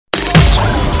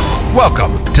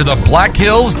Welcome to the Black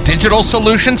Hills Digital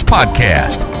Solutions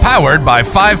Podcast, powered by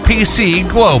 5PC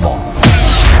Global.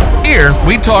 Here,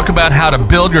 we talk about how to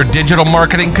build your digital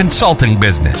marketing consulting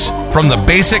business, from the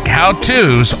basic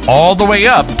how-tos all the way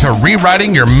up to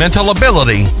rewriting your mental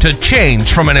ability to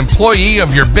change from an employee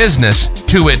of your business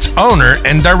to its owner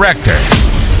and director.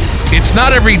 It's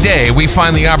not every day we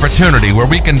find the opportunity where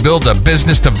we can build a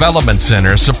business development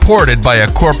center supported by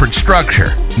a corporate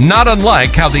structure, not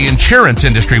unlike how the insurance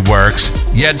industry works,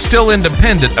 yet still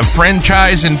independent of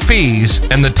franchise and fees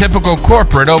and the typical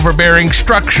corporate overbearing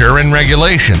structure and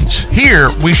regulations. Here,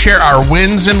 we share our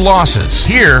wins and losses.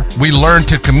 Here, we learn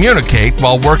to communicate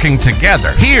while working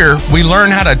together. Here, we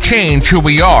learn how to change who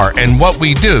we are and what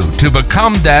we do to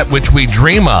become that which we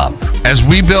dream of, as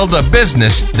we build a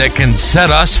business that can set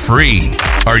us free.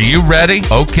 Are you ready?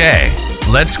 Okay,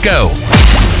 let's go.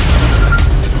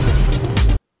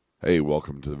 Hey,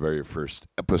 welcome to the very first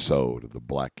episode of the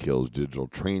Black Hills Digital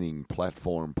Training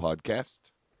Platform Podcast.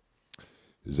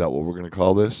 Is that what we're going to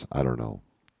call this? I don't know.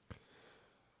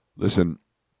 Listen,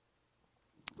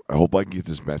 I hope I can get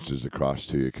this message across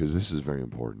to you because this is very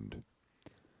important.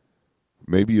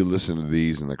 Maybe you listen to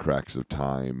these in the cracks of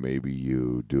time. Maybe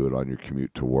you do it on your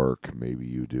commute to work. Maybe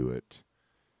you do it,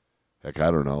 heck,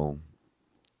 I don't know,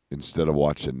 instead of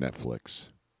watching Netflix.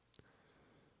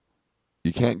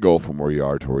 You can't go from where you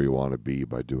are to where you want to be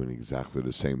by doing exactly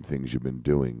the same things you've been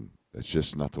doing. That's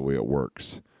just not the way it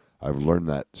works. I've learned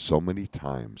that so many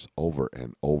times, over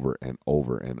and over and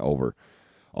over and over,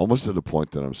 almost to the point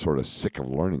that I'm sort of sick of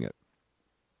learning it.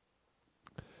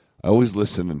 I always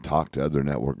listen and talk to other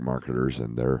network marketers,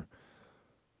 and the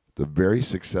very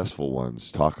successful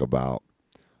ones talk about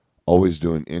always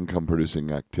doing income-producing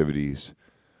activities,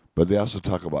 but they also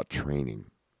talk about training.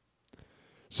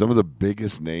 Some of the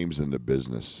biggest names in the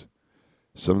business,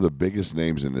 some of the biggest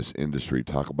names in this industry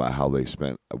talk about how they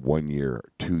spent 1 year,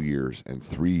 2 years, and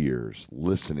 3 years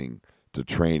listening to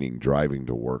training, driving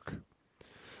to work.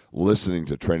 Listening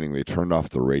to training, they turned off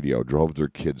the radio, drove their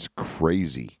kids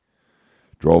crazy,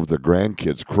 drove their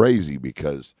grandkids crazy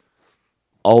because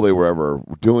all they were ever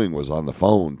doing was on the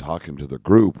phone talking to the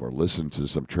group or listening to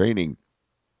some training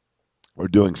or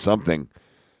doing something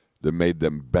that made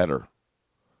them better.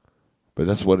 But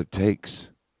that's what it takes.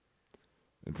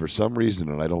 And for some reason,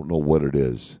 and I don't know what it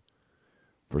is,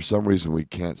 for some reason we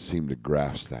can't seem to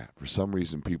grasp that. For some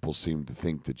reason people seem to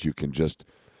think that you can just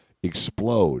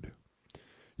explode.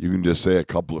 You can just say a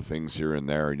couple of things here and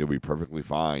there and you'll be perfectly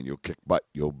fine. You'll kick butt.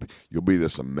 You'll be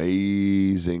this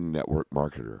amazing network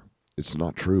marketer. It's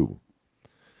not true.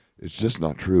 It's just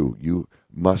not true. You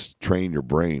must train your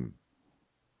brain.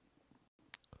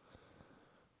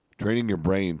 Training your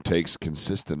brain takes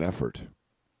consistent effort.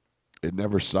 It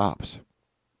never stops.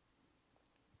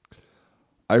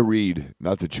 I read,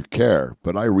 not that you care,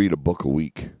 but I read a book a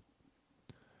week.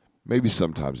 Maybe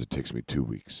sometimes it takes me 2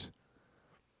 weeks.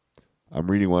 I'm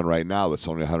reading one right now that's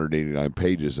only 189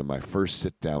 pages, and my first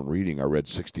sit-down reading, I read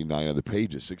 67 of the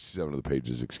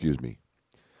pages, excuse me.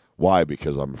 Why?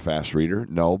 Because I'm a fast reader?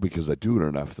 No, because I do it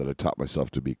enough that I taught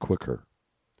myself to be quicker.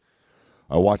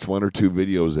 I watch 1 or 2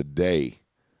 videos a day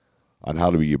on how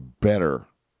to be a better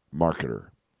marketer,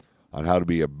 on how to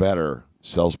be a better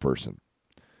salesperson.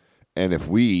 And if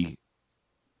we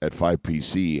at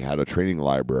 5PC had a training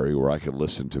library where I could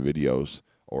listen to videos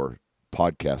or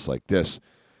podcasts like this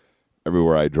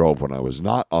everywhere I drove when I was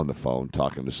not on the phone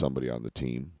talking to somebody on the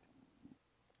team,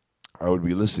 I would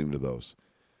be listening to those.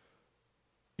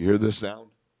 You hear this sound?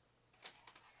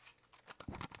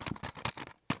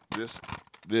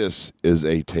 This is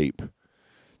a tape.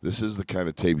 This is the kind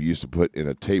of tape you used to put in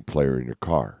a tape player in your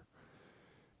car.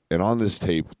 And on this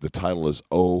tape, the title is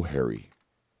Oh, Harry.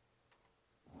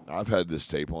 Now, I've had this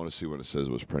tape. I want to see when it says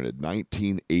it was printed.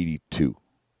 1982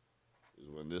 is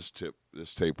when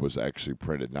this tape was actually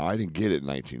printed. Now, I didn't get it in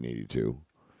 1982.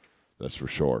 That's for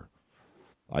sure.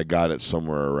 I got it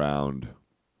somewhere around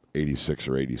 86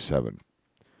 or 87.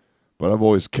 But I've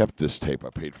always kept this tape.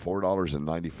 I paid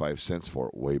 $4.95 for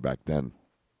it way back then.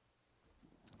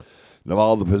 And of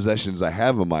all the possessions I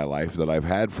have in my life that I've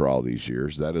had for all these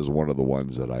years, that is one of the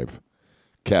ones that I've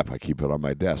kept. I keep it on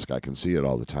my desk. I can see it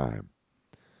all the time.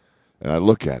 And I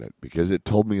look at it because it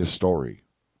told me a story.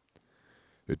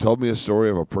 It told me a story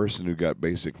of a person who got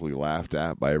basically laughed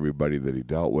at by everybody that he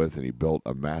dealt with, and he built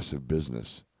a massive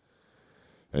business.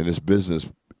 And this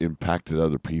business impacted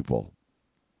other people.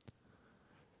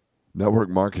 Network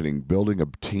marketing, building a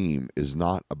team, is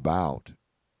not about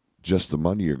just the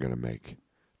money you're going to make.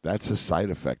 That's a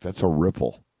side effect. That's a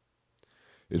ripple.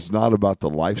 It's not about the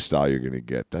lifestyle you're going to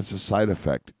get. That's a side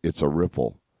effect. It's a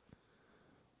ripple.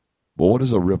 But what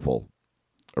is a ripple?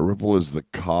 A ripple is the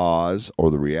cause or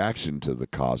the reaction to the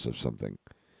cause of something.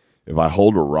 If I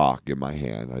hold a rock in my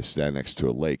hand, I stand next to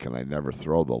a lake, and I never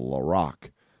throw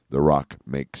the rock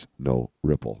makes no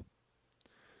ripple.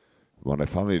 When I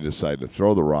finally decide to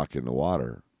throw the rock in the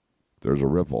water, there's a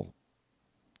ripple.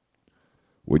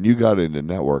 When you got into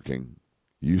networking,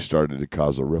 you started to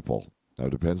cause a ripple. Now,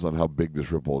 it depends on how big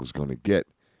this ripple is going to get,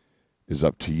 is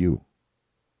up to you,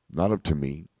 not up to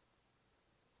me.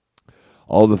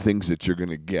 All the things that you're going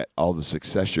to get, all the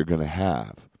success you're going to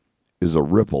have, is a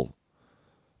ripple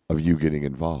of you getting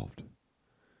involved.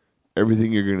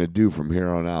 Everything you're going to do from here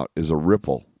on out is a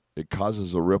ripple. It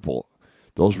causes a ripple.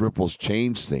 Those ripples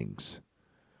change things.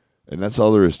 And that's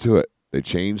all there is to it. They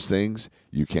change things.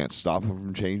 You can't stop them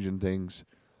from changing things.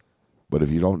 But if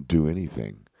you don't do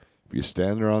anything, if you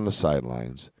stand there on the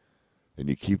sidelines and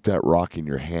you keep that rock in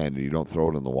your hand and you don't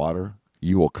throw it in the water,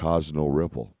 you will cause no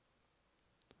ripple.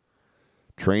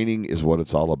 Training is what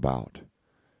it's all about.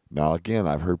 Now, again,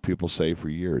 I've heard people say for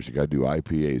years, you got to do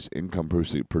IPAs,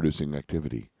 income-producing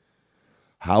activity.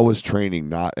 How is training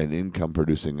not an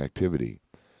income-producing activity?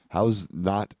 How is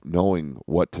not knowing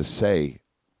what to say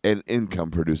an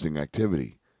income-producing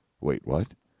activity? Wait, what?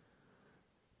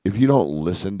 If you don't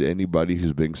listen to anybody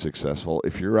who's being successful,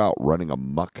 if you're out running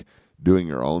amok, doing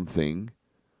your own thing,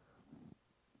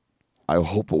 I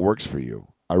hope it works for you.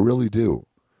 I really do.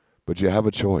 But you have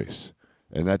a choice,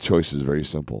 and that choice is very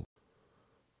simple.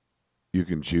 You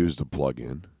can choose to plug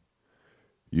in.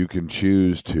 You can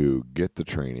choose to get the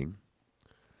training.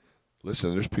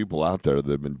 Listen, there's people out there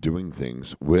that have been doing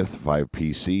things with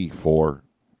 5PC for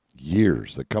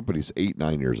years. The company's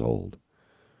 8-9 years old.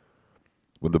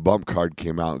 When the bump card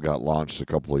came out and got launched a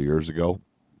couple of years ago,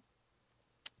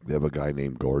 they have a guy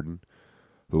named Gordon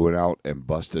who went out and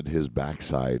busted his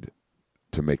backside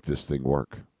to make this thing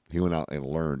work. He went out and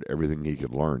learned everything he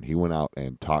could learn. He went out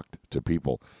and talked to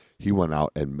people. He went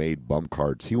out and made bump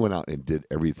cards. He went out and did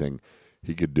everything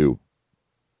he could do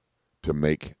to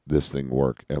make this thing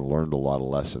work and learned a lot of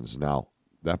lessons. Now,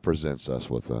 that presents us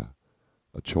with a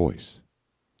choice.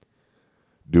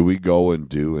 Do we go and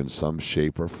do in some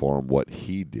shape or form what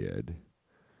he did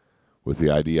with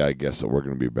the idea, I guess, that we're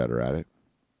going to be better at it?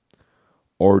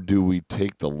 Or do we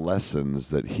take the lessons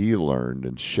that he learned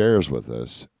and shares with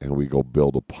us and we go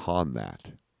build upon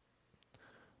that?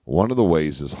 One of the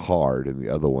ways is hard and the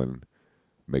other one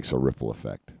makes a ripple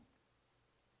effect.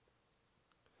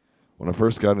 When I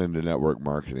first got into network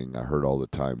marketing, I heard all the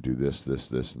time, do this, this,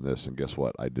 this, and this. And guess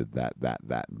what? I did that,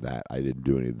 and that. I didn't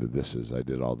do any of the thises. I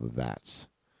did all the that's.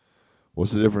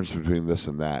 What's the difference between this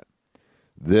and that?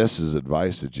 This is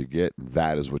advice that you get, and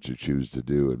that is what you choose to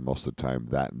do. And most of the time,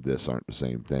 that and this aren't the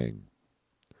same thing.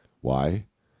 Why?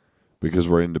 Because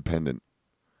we're independent.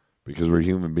 Because we're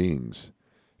human beings.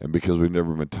 And because we've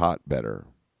never been taught better.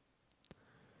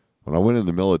 When I went in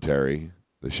the military,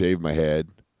 they shaved my head,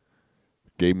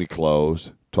 gave me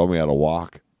clothes, told me how to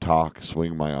walk, talk,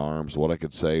 swing my arms, what I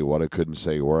could say, what I couldn't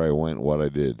say, where I went, what I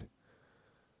did.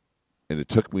 And it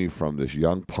took me from this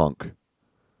young punk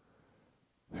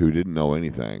who didn't know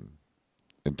anything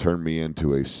and turned me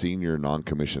into a senior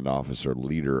non-commissioned officer,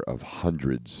 leader of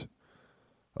hundreds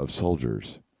of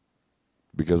soldiers.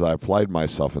 Because I applied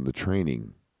myself in the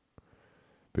training.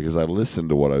 Because I listened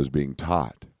to what I was being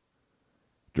taught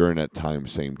during that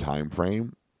same time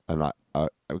frame. And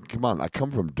come on, I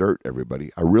come from dirt,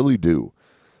 everybody. I really do.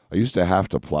 I used to have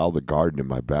to plow the garden in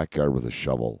my backyard with a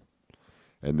shovel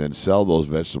and then sell those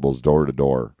vegetables door to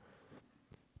door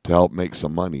to help make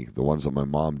some money, the ones that my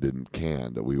mom didn't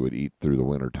can, that we would eat through the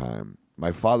wintertime.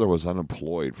 My father was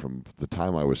unemployed from the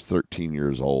time I was 13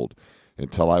 years old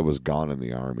until I was gone in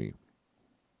the Army.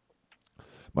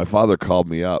 My father called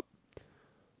me up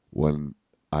when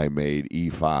I made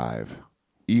E5.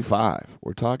 E5,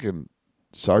 we're talking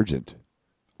Sergeant,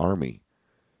 Army,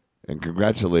 and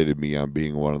congratulated me on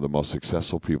being one of the most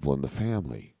successful people in the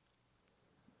family.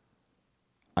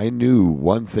 I knew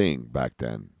one thing back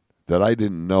then, that I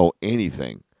didn't know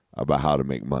anything about how to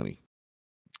make money.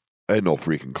 I had no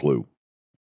freaking clue.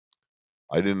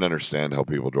 I didn't understand how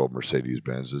people drove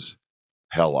Mercedes-Benzes.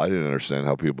 Hell, I didn't understand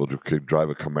how people could drive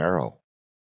a Camaro.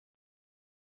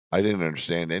 I didn't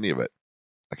understand any of it.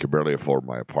 I could barely afford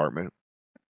my apartment.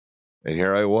 And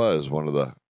here I was, one of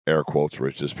the, air quotes,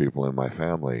 richest people in my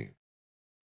family.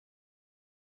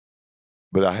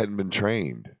 But I hadn't been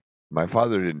trained. My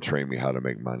father didn't train me how to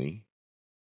make money.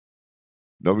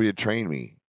 Nobody had trained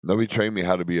me. Nobody trained me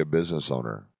how to be a business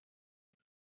owner.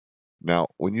 Now,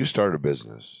 when you start a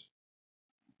business,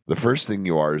 the first thing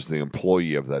you are is the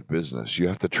employee of that business. You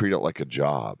have to treat it like a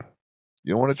job.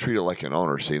 You don't want to treat it like an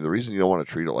owner. See, the reason you don't want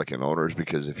to treat it like an owner is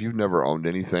because if you've never owned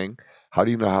anything, How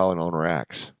do you know how an owner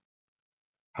acts?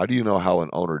 How do you know how an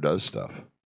owner does stuff?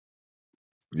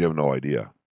 You have no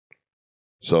idea.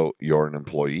 So you're an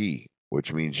employee,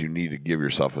 which means you need to give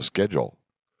yourself a schedule.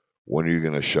 When are you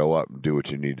going to show up and do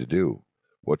what you need to do?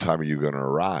 What time are you going to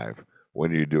arrive?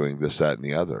 When are you doing this, that, and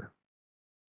the other?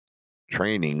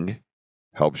 Training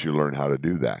helps you learn how to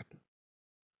do that.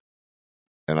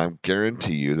 And I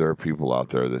guarantee you there are people out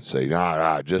there that say,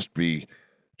 just be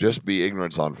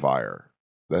ignorance on fire.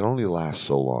 That only lasts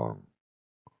so long.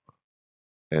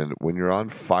 And when you're on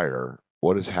fire,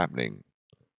 what is happening?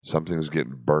 Something's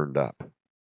getting burned up.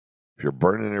 If you're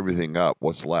burning everything up,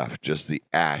 what's left? Just the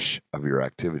ash of your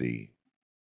activity.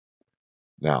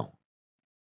 Now,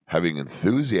 having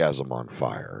enthusiasm on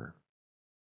fire,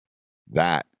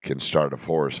 that can start a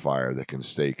forest fire that can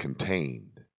stay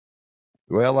contained.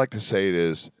 The way I like to say it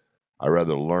is, I'd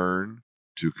rather learn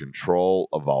to control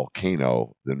a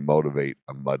volcano than motivate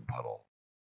a mud puddle.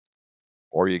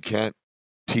 Or you can't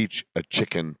teach a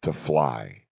chicken to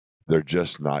fly. They're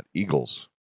just not eagles.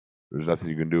 There's nothing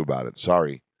you can do about it.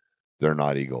 Sorry, they're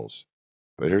not eagles.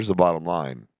 But here's the bottom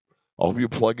line. I hope you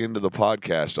plug into the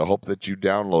podcast. I hope that you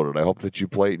download it. I hope that you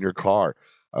play it in your car.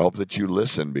 I hope that you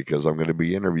listen, because I'm going to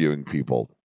be interviewing people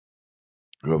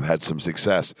who have had some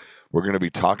success. We're going to be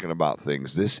talking about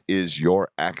things. This is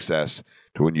your access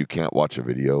to when you can't watch a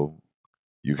video,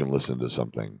 you can listen to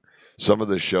something. Some of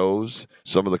the shows,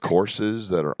 some of the courses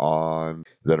that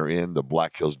are in the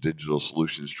Black Hills Digital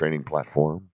Solutions training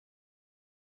platform,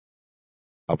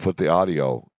 I'll put the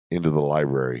audio into the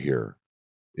library here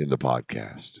in the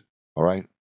podcast. All right?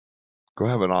 Go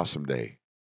have an awesome day.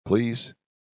 Please,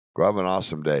 go have an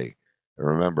awesome day. And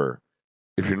remember,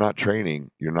 if you're not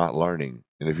training, you're not learning.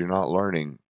 And if you're not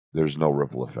learning, there's no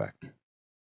ripple effect.